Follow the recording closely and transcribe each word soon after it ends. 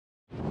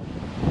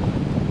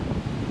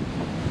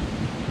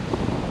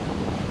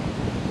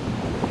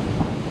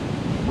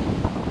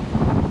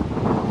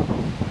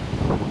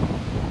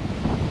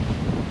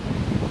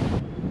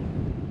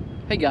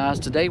Hey guys,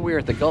 today we're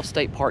at the Gulf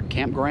State Park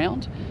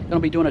Campground. Going to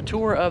be doing a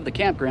tour of the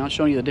campground,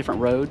 showing you the different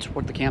roads,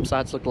 what the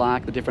campsites look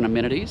like, the different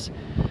amenities.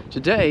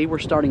 Today we're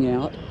starting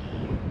out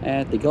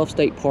at the Gulf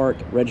State Park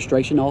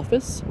Registration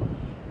office,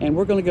 and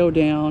we're going to go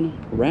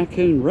down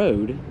Raccoon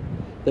Road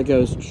that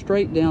goes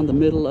straight down the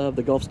middle of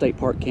the Gulf State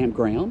Park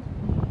Campground.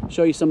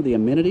 Show you some of the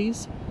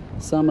amenities,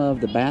 some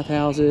of the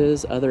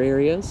bathhouses, other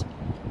areas.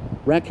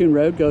 Raccoon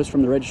Road goes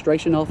from the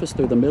registration office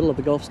through the middle of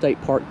the Gulf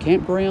State Park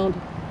Campground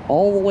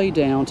all the way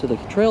down to the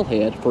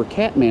trailhead for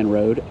Catman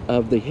Road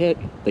of the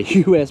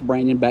U.S.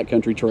 Branyon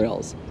Backcountry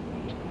Trails.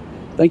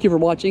 Thank you for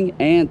watching,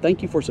 and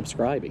thank you for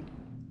subscribing.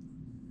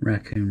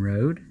 Raccoon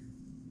Road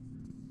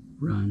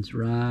runs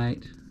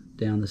right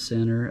down the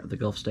center of the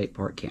Gulf State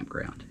Park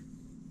Campground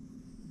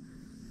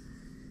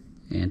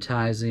and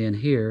ties in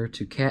here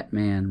to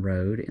Catman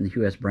Road in the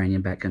U.S.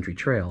 Branyon Backcountry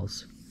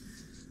Trails.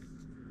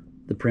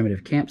 The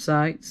primitive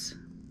campsites,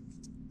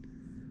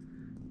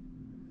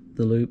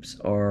 the loops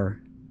are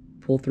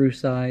pull-through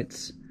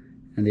sites,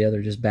 and the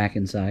other just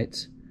back-in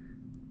sites.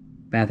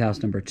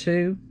 Bathhouse number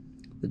 2,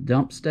 the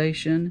dump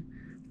station,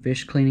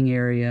 fish cleaning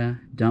area,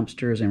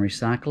 dumpsters, and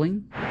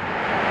recycling.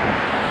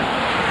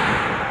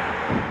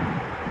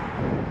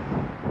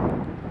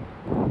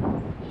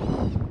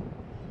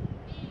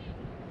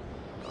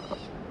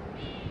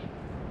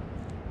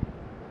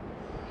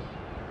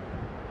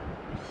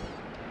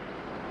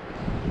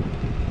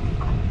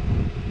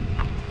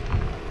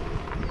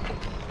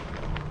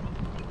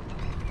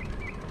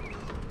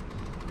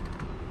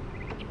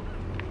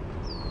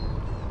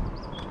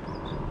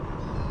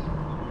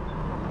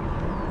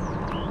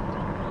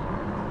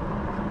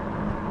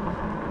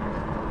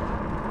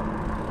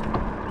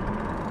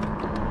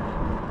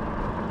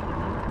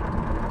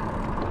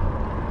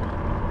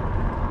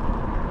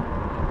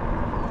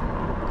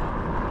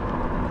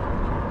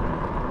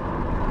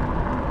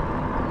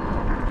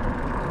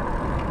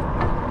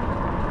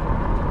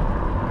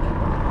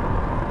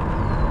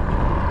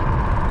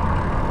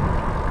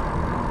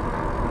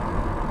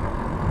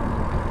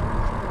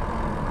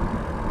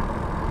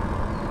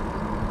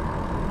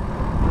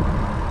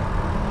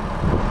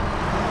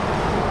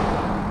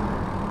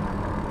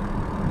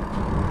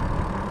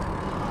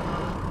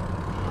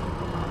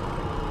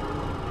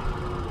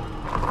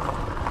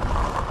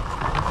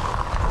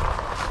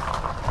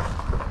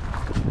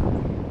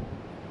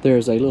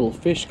 There's a little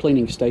fish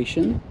cleaning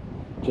station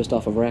just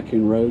off of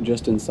Raccoon Road,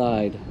 just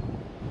inside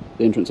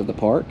the entrance of the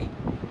park.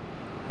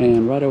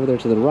 And right over there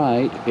to the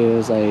right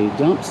is a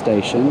dump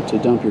station to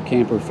dump your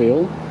camper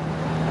fuel,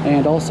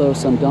 and also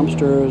some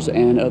dumpsters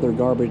and other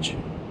garbage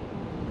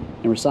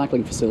and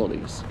recycling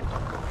facilities.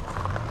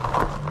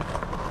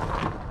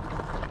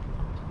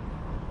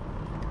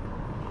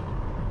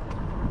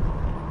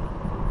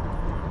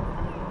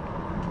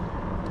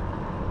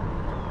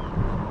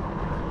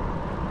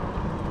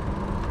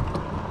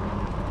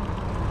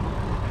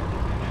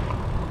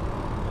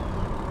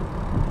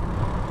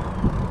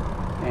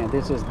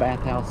 This is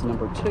bathhouse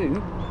number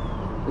 2,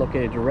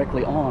 located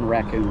directly on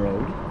Raccoon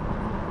Road.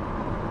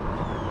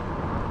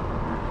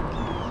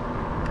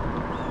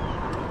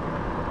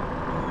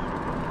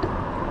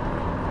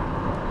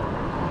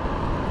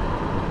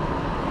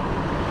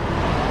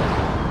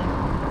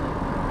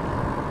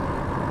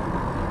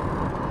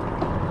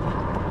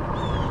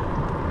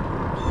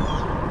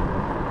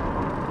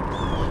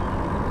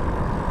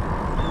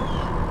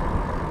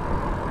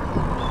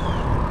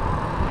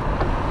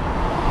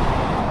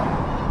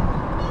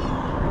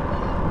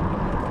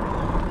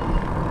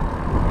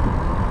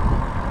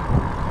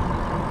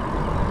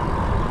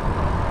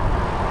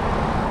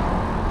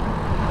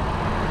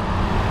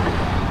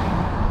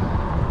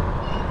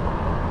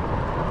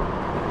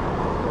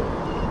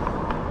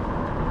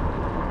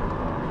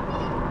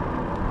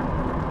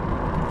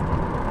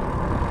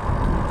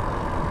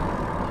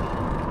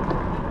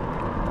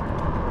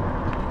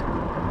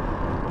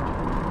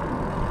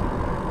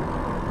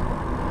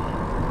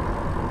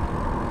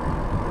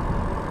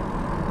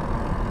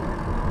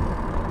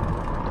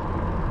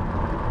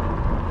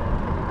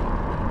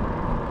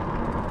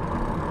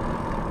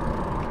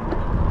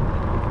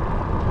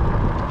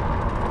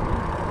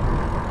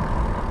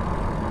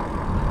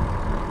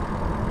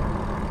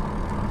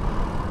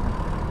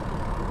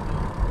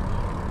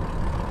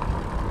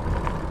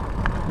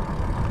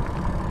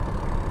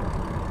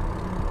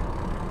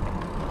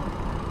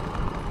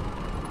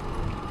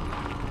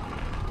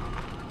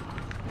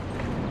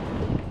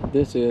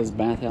 This is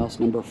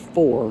bathhouse number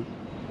 4.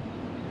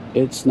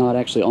 It's not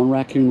actually on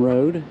Raccoon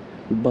Road,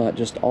 but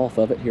just off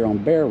of it here on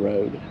Bear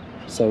Road.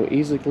 So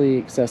easily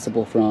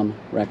accessible from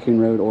Raccoon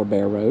Road or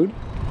Bear Road.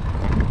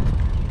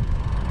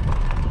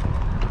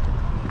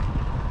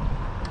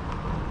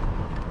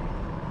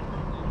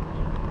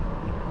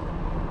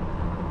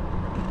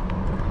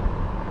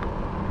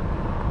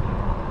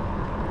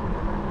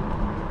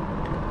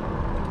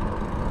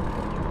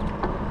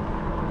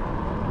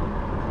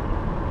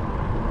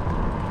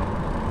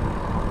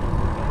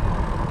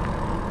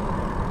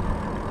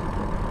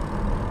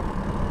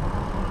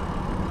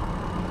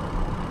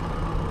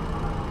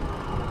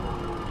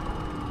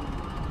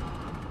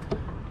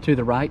 To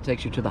the right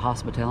takes you to the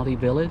hospitality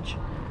village.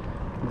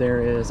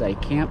 There is a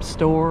camp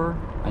store,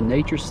 a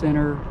nature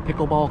center,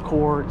 pickleball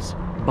courts,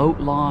 boat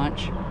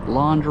launch,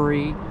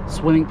 laundry,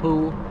 swimming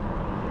pool.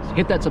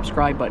 Hit that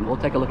subscribe button. We'll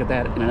take a look at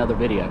that in another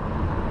video.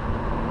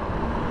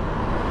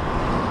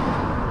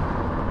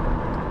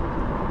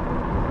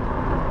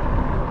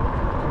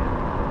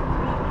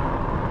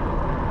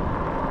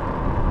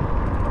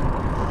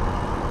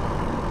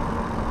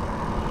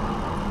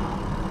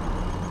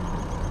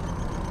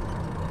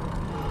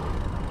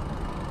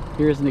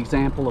 Here's an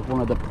example of one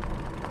of the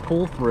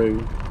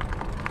pull-through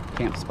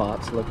camp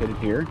spots located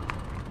here.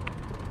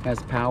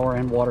 Has power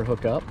and water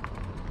hookup,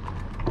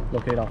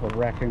 located off of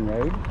Raccoon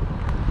Road.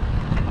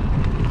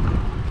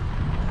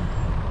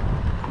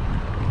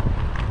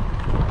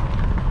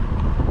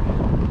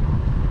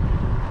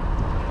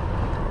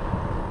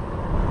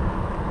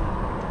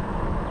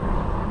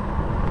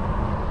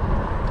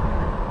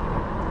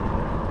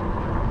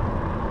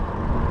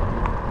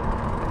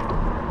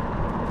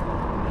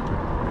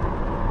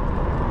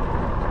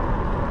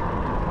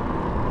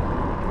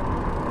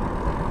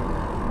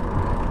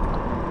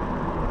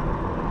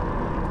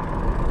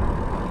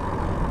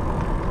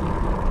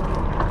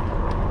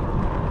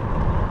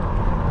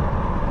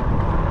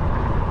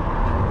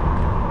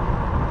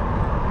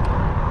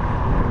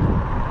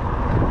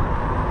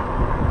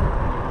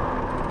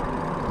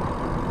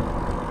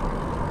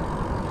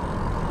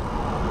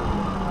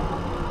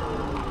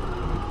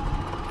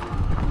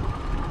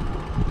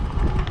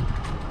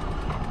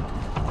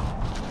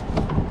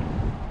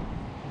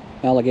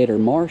 Alligator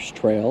Marsh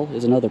Trail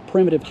is another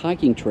primitive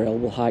hiking trail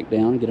we'll hike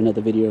down and get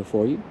another video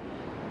for you.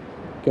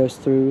 Goes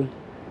through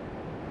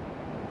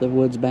the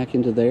woods back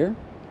into there.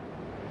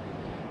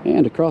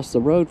 And across the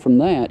road from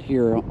that,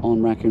 here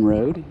on Raccoon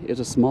Road, is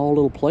a small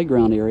little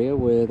playground area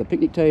with a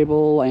picnic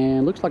table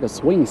and looks like a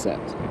swing set.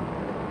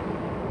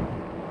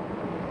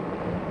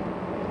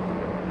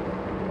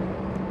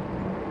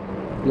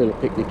 Little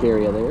picnic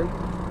area there.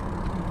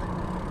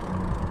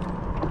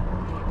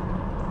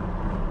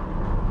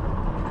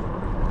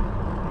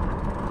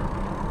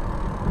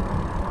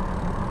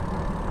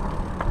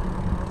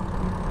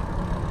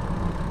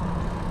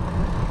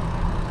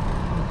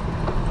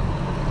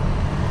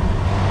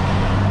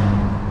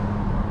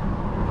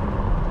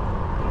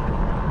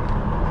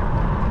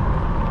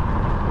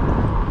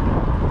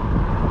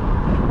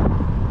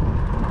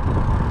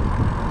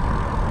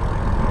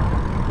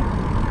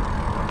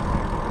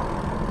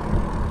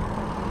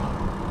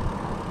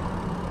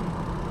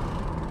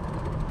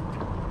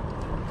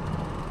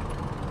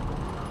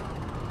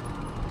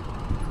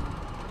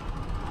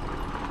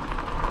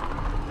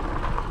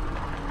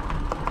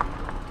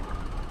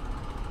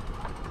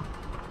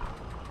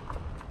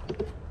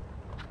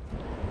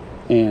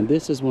 And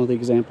this is one of the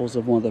examples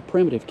of one of the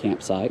primitive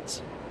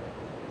campsites.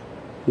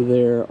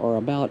 There are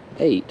about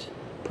 8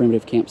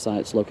 primitive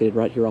campsites located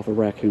right here off of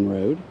Raccoon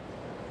Road.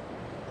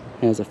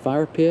 Has a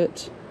fire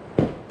pit,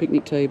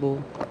 picnic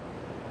table,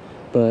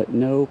 but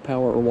no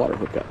power or water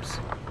hookups.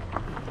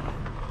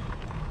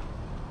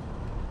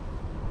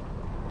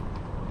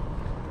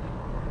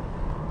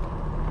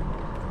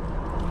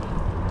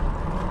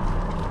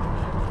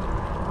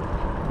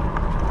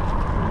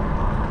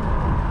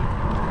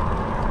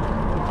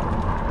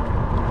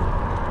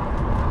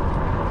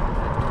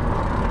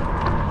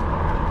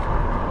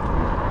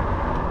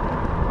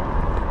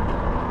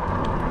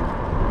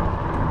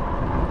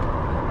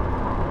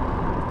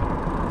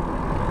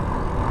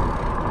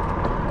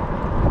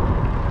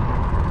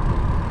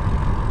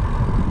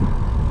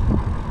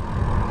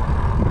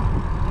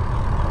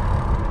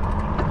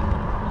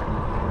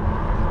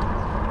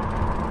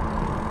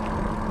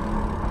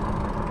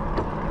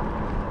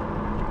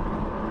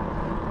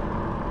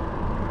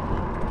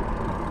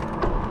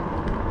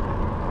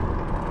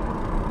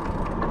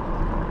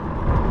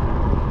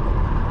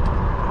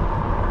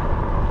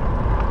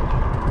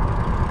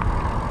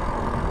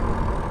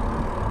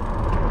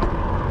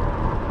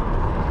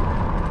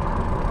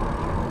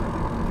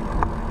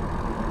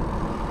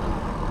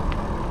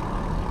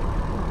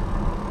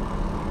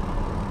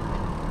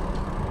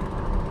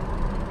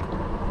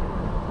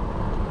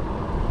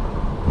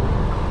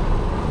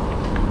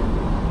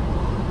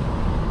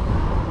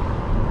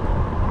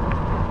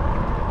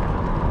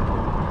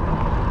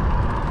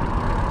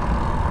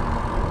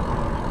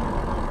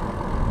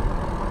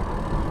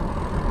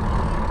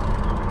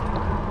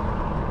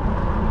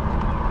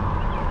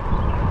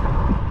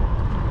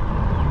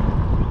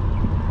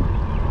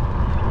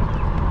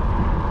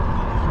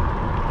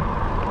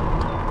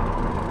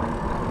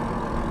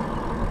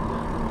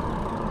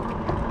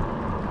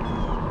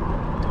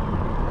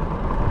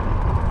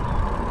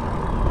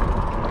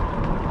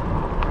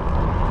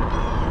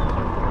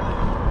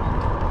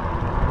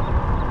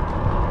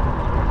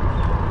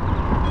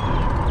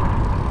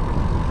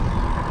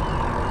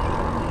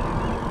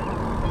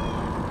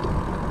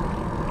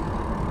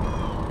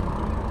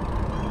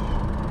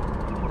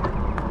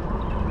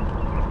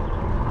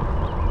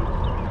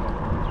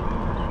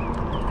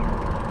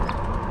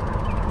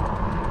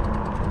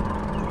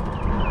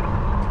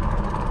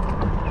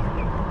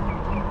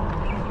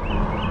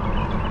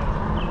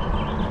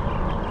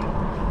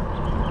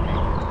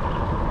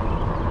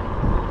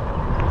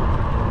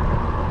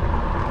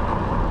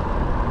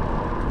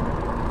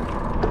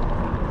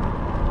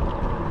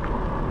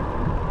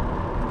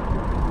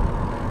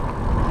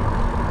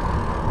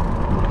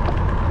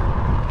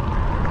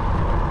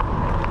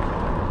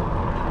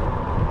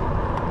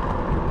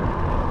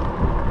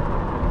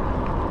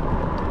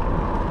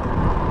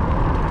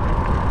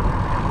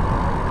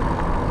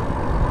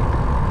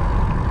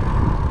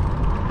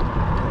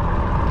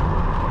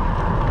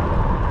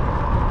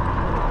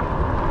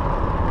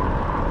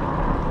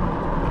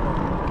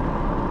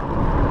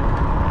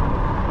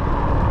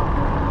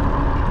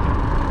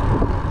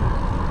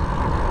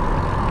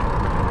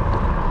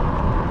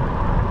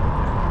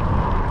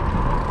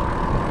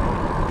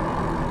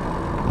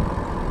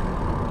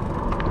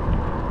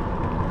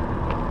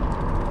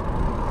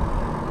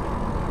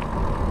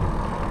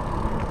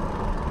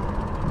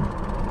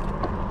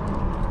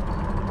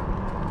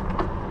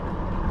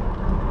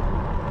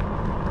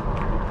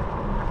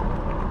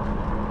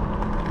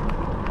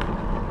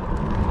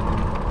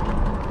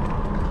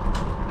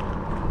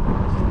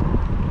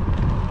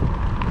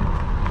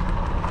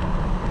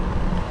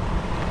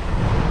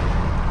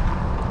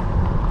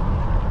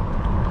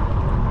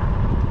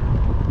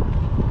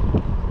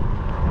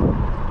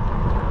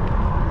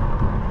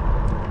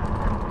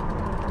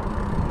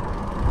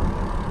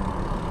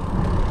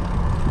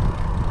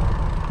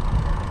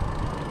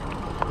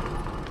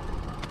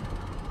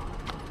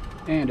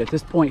 And at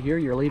this point here,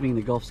 you're leaving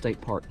the Gulf State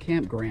Park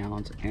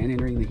Campground and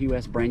entering the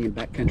US Branyon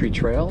Backcountry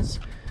Trails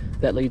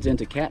that leads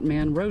into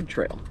Catman Road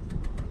Trail.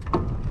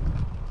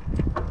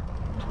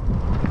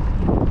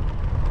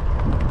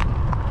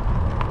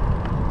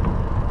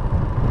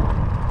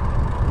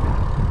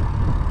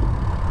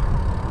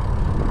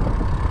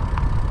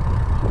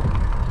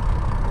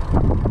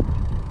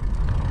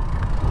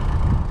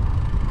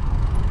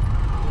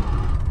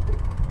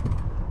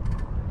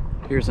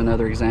 Here's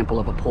another example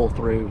of a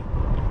pull-through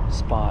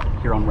spot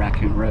here on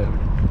Raccoon Road.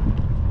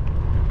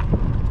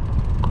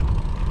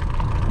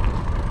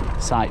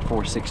 Site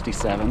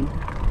 467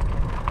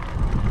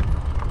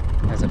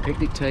 has a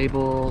picnic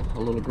table, a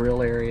little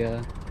grill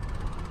area,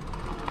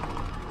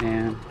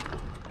 and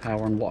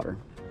power and water.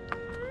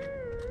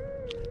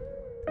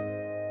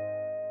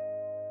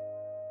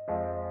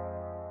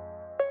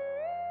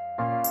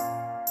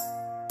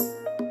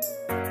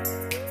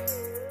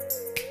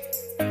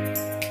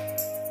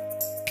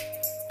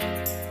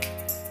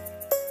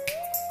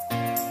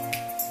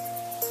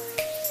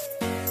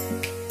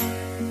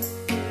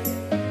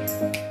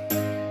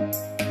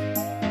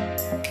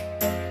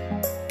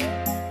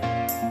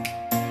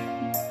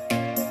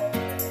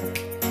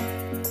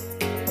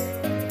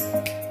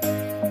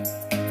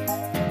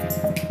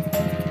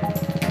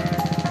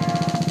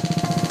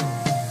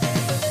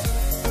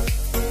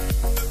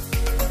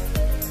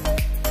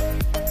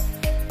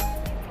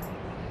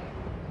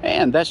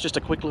 And that's just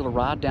a quick little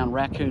ride down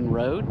Raccoon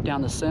Road,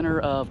 down the center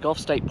of Gulf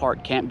State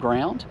Park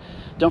Campground.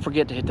 Don't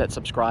forget to hit that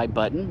subscribe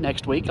button.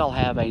 Next week I'll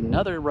have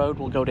another road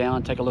we'll go down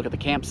and take a look at the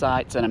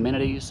campsites and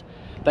amenities.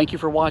 Thank you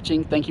for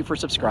watching. Thank you for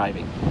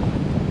subscribing.